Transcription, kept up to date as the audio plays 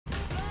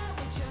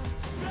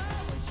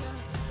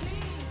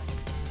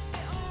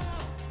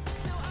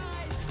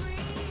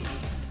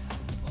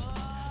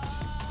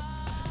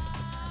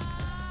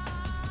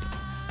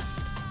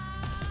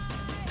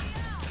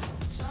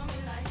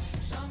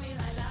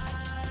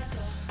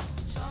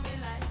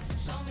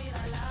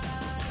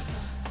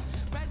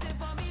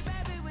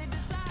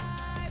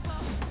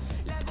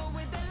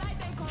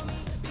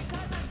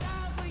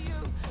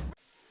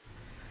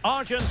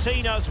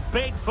Argentina's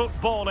big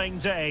footballing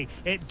day.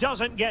 It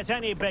doesn't get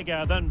any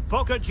bigger than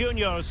Boca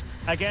Juniors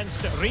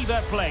against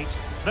River Plate,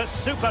 the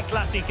Super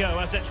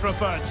Clásico as it's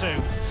referred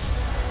to.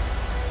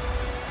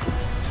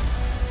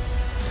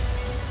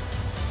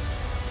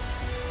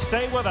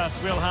 Stay with us,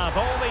 we'll have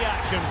all the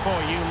action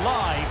for you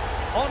live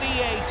on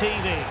EA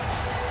TV.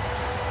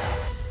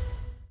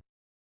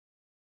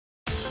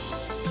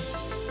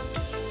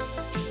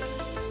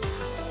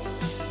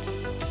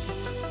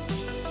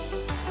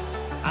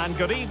 And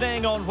good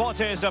evening on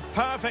what is a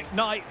perfect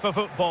night for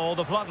football.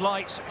 The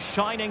floodlights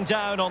shining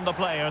down on the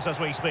players as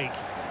we speak.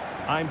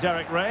 I'm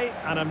Derek Ray,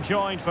 and I'm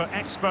joined for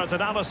expert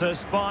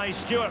analysis by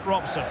Stuart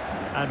Robson.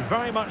 And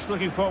very much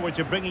looking forward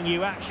to bringing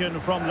you action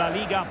from La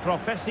Liga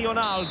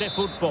Profesional de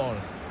Fútbol.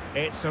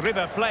 It's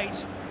River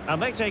Plate, and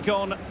they take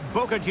on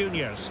Boca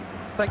Juniors.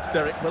 Thanks,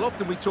 Derek. Well,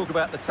 often we talk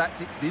about the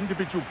tactics, the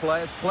individual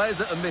players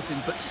that are missing,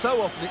 but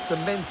so often it's the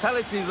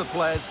mentality of the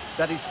players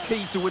that is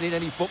key to winning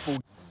any football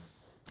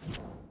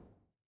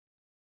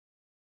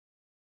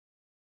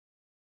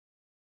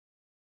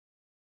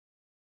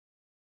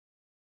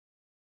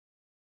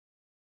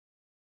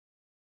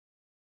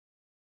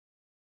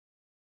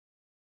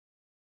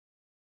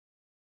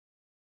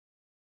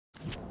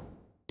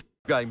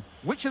game.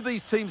 Which of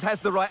these teams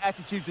has the right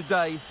attitude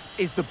today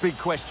is the big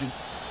question.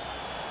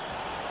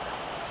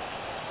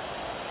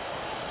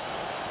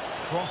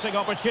 Crossing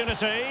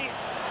opportunity.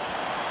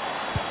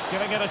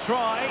 Giving it a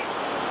try.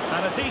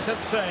 And a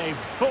decent save.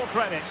 Full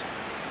credit.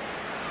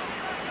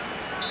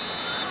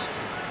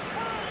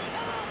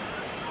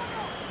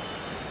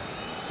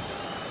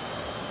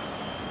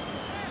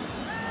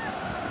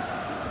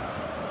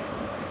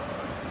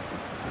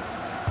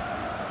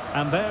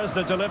 And there's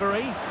the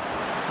delivery.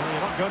 Well,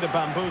 you're not going to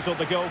bamboozle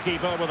the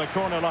goalkeeper with a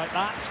corner like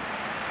that.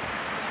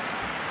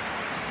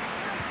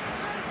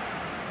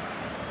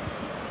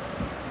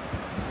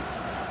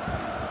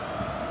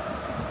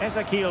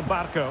 Ezequiel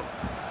Barco.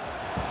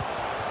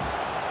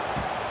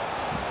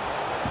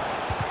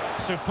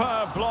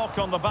 Superb block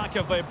on the back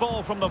of the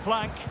ball from the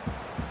flank.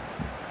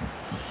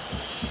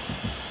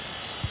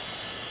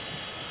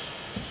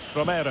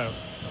 Romero.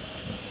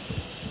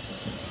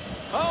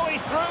 Oh,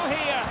 he's through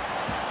here.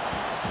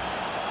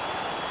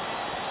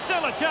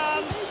 Still a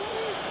chance.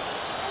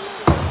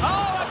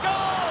 Oh, a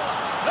goal!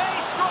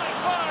 They strike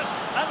first,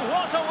 and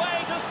what a way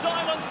to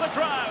silence the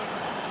crowd.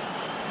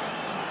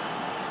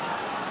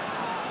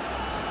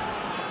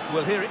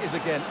 Well, here it is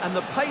again, and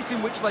the pace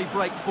in which they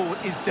break forward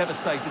is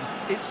devastating.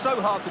 It's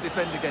so hard to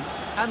defend against,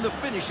 and the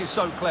finish is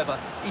so clever.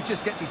 He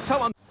just gets his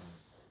toe under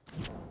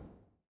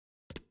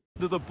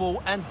the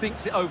ball and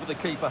dinks it over the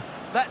keeper.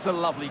 That's a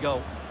lovely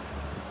goal.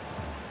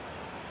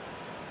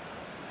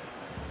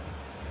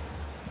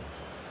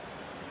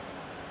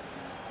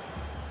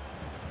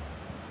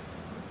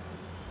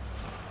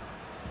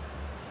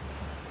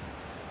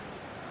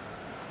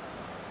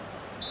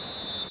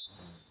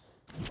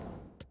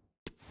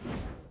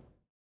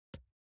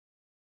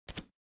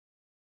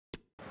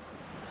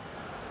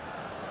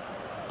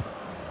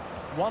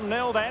 One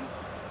 0 then.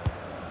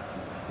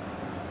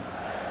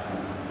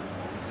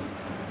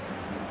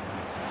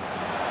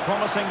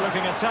 Promising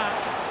looking attack.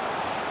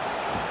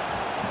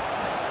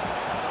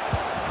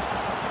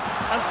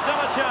 And still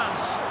a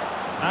chance.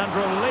 And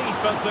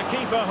relief as the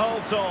keeper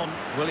holds on.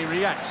 Well, he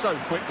reacts so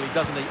quickly,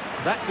 doesn't he?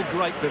 That's a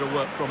great bit of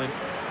work from him.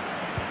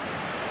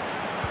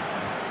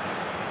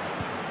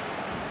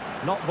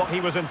 Not what he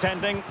was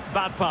intending.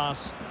 Bad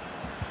pass.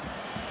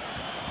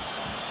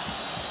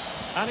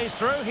 And he's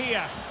through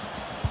here.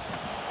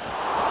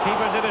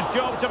 Keeper did his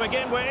job to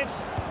begin with.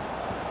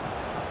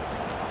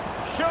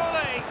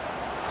 Surely.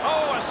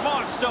 Oh, a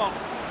smart stop.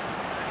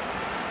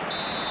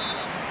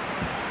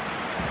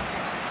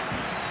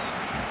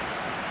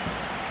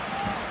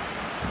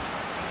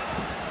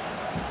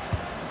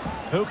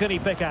 Who can he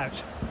pick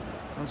out?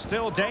 And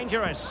still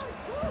dangerous.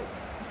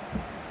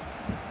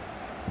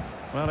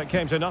 Well, it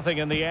came to nothing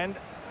in the end.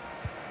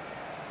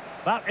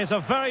 That is a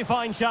very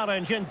fine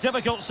challenge in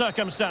difficult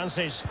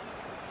circumstances.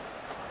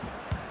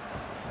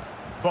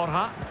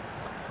 Borja.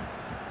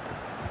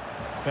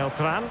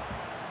 Beltran.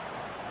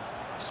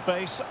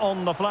 Space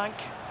on the flank.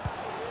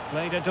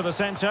 Played into the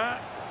centre.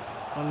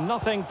 And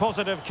nothing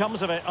positive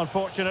comes of it,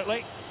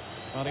 unfortunately.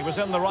 Well, he was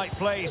in the right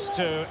place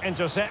to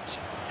intercept.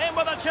 In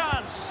with a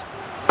chance.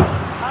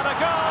 And a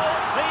goal.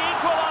 The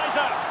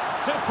equaliser.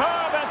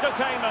 Superb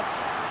entertainment.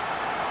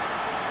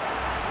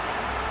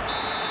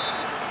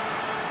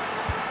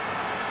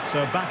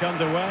 So back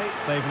underway.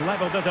 They've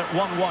levelled it at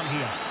 1-1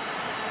 here.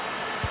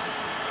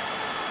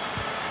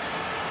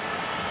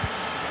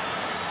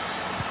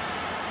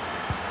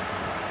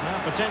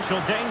 Potential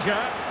danger.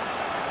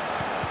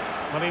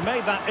 Well, he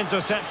made that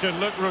interception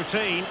look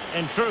routine.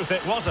 In truth,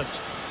 it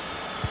wasn't.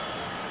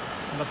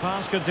 And the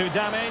pass could do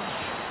damage.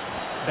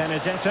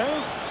 Benedetto. To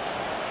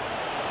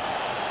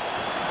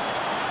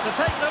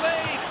take the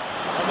lead.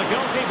 And the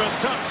goalkeeper's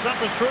touch, that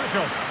was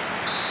crucial.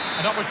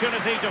 An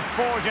opportunity to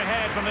forge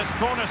ahead from this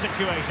corner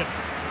situation.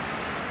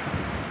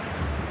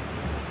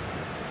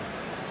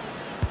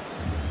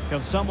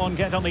 Can someone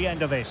get on the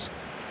end of this?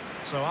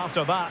 So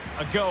after that,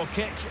 a goal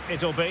kick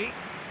it'll be.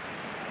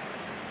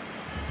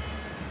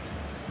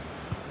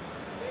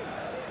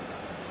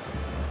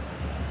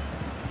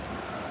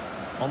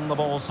 On the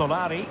ball,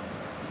 Solari.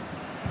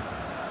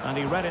 And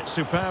he read it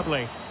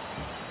superbly.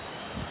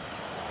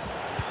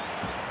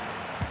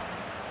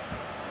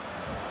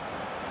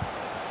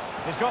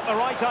 He's got the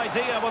right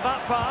idea with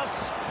that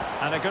pass.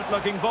 And a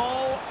good-looking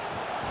ball.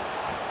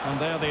 And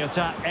there the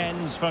attack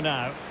ends for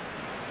now.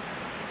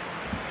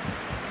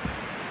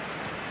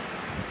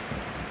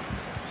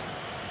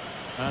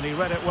 And he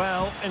read it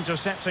well,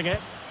 intercepting it.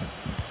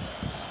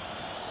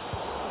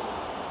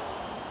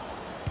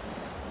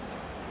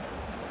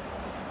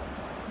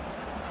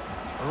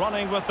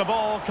 Running with the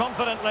ball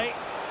confidently.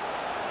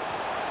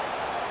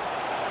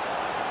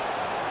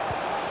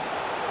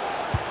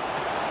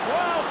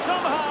 Well,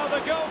 somehow the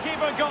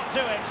goalkeeper got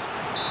to it.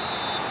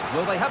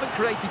 Well, they haven't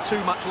created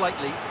too much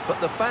lately, but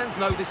the fans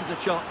know this is a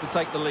chance to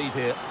take the lead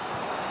here.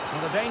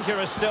 And the danger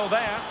is still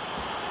there.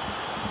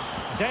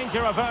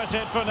 Danger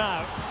averted for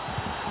now.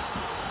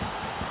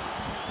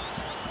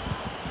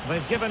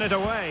 They've given it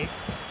away.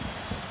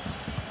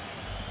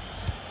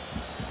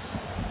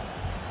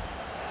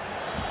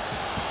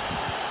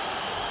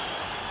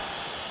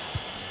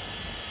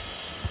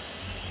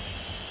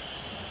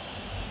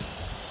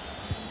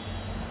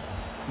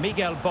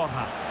 Miguel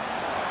Borja.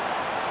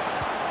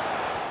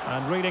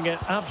 And reading it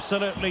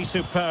absolutely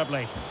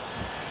superbly.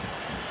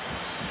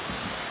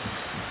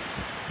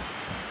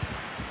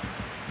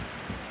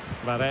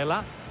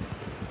 Varela.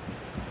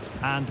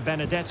 And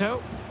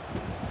Benedetto.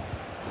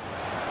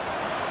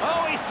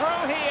 Oh, he's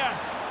through here.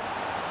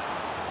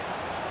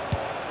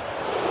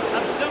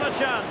 And still a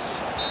chance.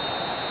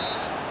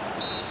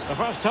 The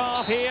first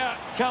half here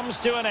comes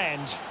to an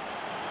end.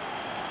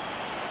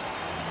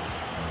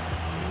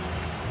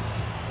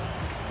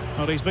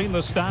 Well, he's been the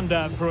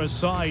standout for his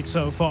side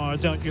so far,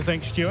 don't you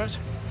think, Stuart?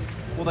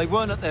 Well, they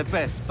weren't at their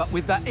best, but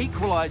with that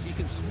equaliser, you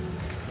can...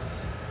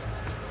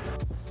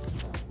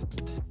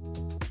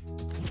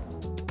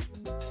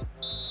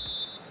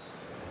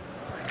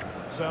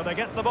 So they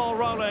get the ball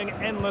rolling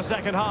in the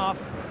second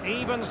half.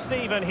 Even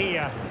Steven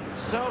here.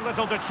 So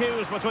little to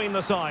choose between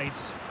the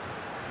sides.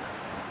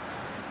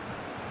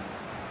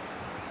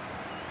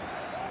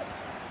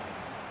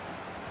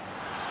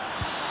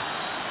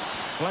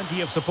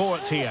 Plenty of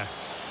support here.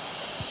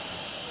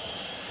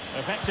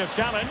 Effective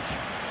challenge.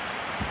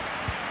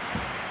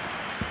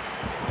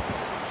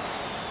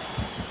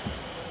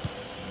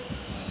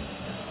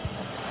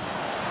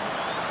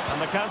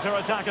 And the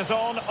counter-attack is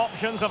on.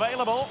 Options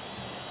available.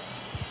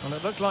 And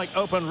it looked like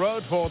open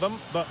road for them,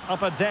 but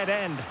up a dead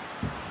end.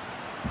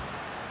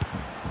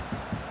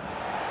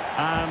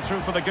 And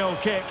through for the goal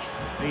kick.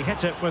 He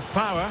hit it with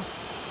power.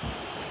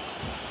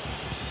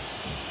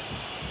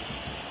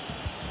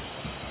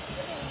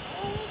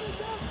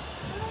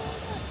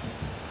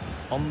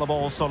 On the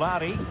ball,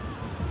 Solari.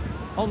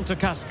 On to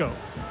Casco.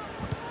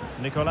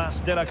 Nicolas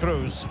de la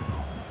Cruz.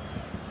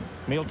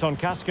 Milton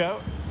Casco.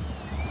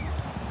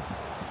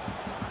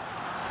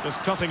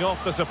 Just cutting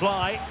off the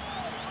supply.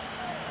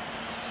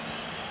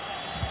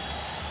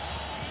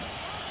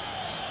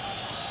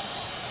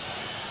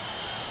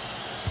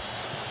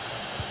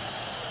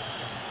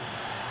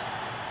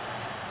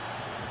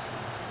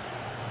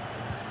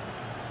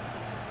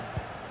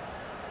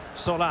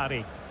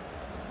 Solari.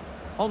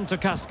 On to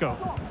Casco.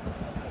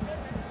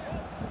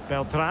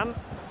 Beltran.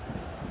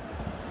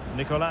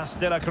 Nicolas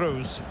de la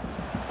Cruz.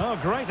 Oh,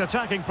 great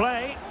attacking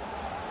play.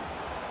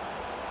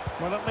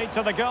 Will it lead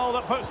to the goal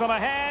that puts them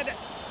ahead?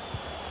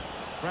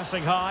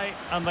 Pressing high,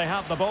 and they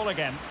have the ball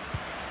again.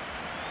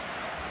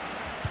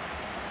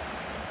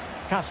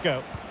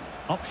 Casco.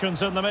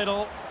 Options in the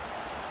middle.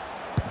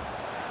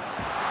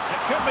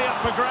 It could be up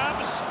for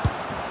grabs.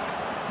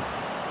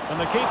 And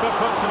the keeper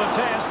put to the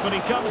test, but he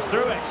comes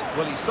through it.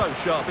 Well, he's so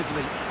sharp, isn't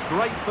he?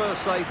 Great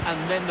first save,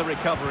 and then the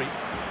recovery.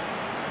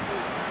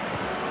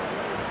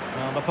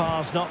 Well, the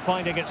pass not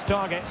finding its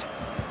target.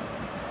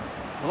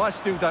 Well, I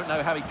still don't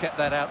know how he kept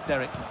that out,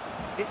 Derek.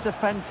 It's a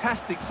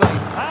fantastic save.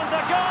 And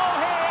a goal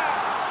here!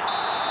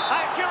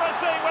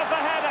 Accuracy with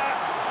the header,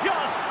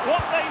 just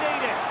what they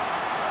needed.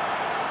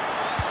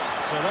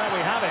 So there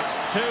we have it,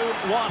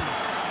 2-1.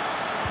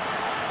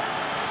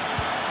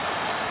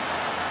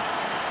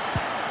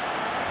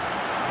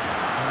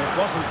 And it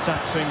wasn't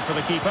taxing for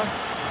the keeper.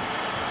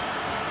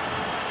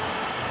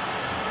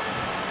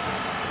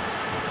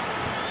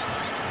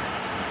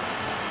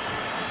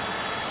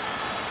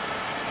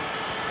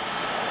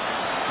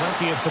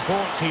 Plenty of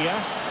support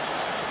here.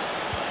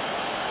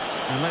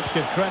 And let's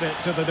give credit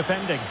to the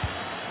defending.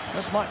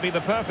 This might be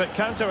the perfect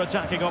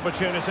counter-attacking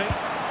opportunity.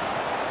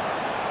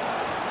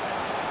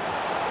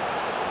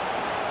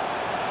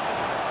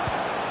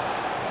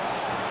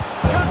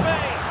 Could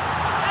be!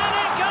 And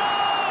it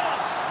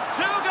goes!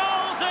 2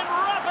 goals in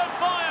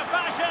rapid-fire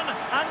fashion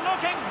and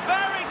looking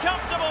very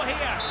comfortable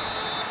here.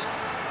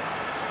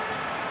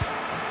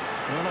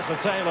 Well, it's a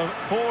tale of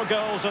 4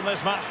 goals in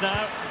this match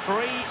now.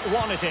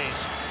 3-1 it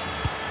is.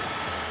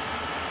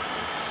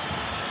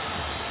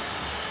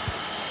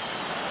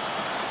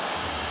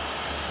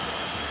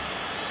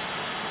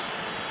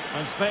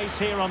 And space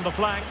here on the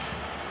flank.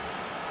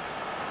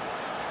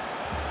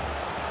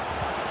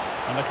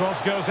 And the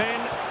cross goes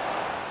in.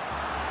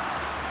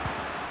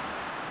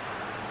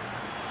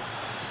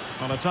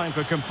 On a time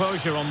for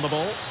composure on the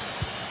ball.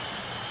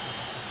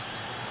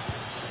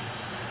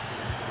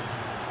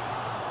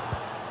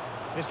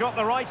 He's got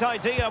the right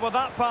idea with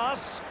that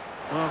pass.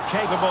 Well,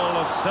 capable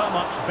of so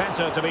much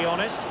better, to be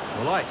honest.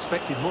 Well, I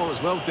expected more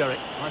as well, Derek.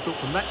 I thought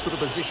from that sort of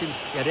position,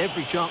 he had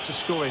every chance of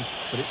scoring,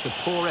 but it's a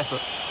poor effort.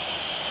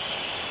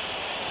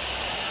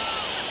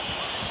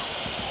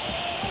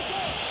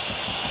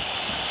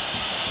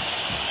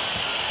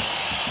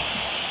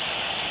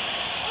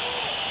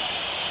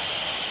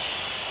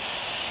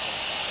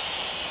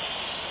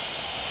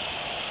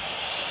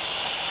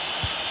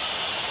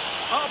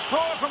 Oh,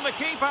 poor from the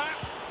keeper.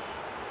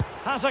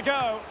 Has a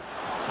go.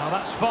 Now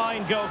that's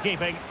fine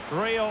goalkeeping.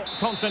 Real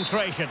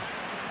concentration.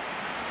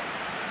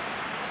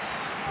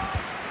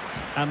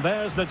 And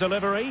there's the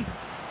delivery.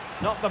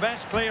 Not the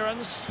best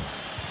clearance.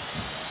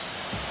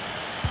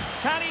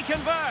 Can he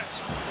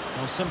convert?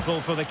 Well,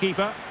 simple for the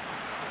keeper.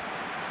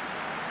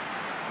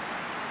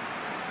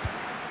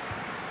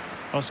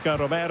 Oscar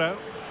Romero.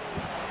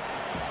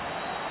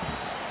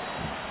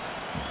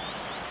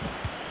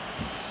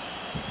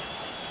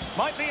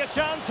 Might be a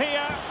chance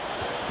here.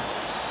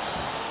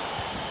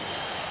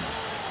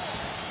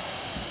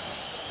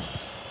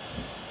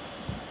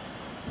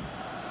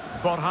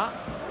 Borja.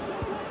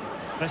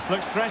 This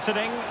looks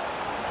threatening.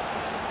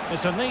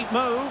 It's a neat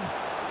move.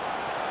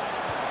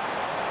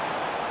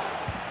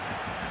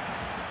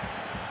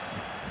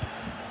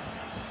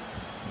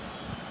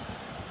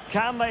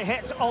 Can they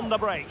hit on the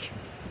break?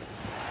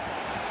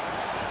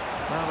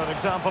 Well, an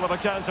example of a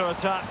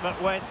counter-attack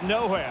that went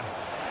nowhere.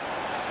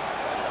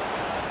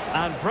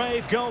 And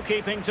brave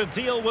goalkeeping to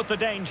deal with the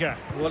danger.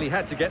 Well, he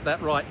had to get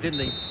that right, didn't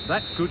he?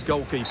 That's good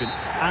goalkeeping.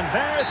 And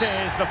there it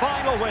is, the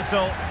final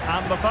whistle.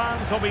 And the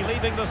fans will be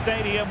leaving the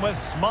stadium with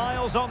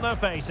smiles on their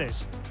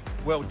faces.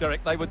 Well,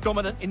 Derek, they were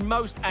dominant in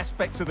most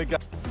aspects of the game.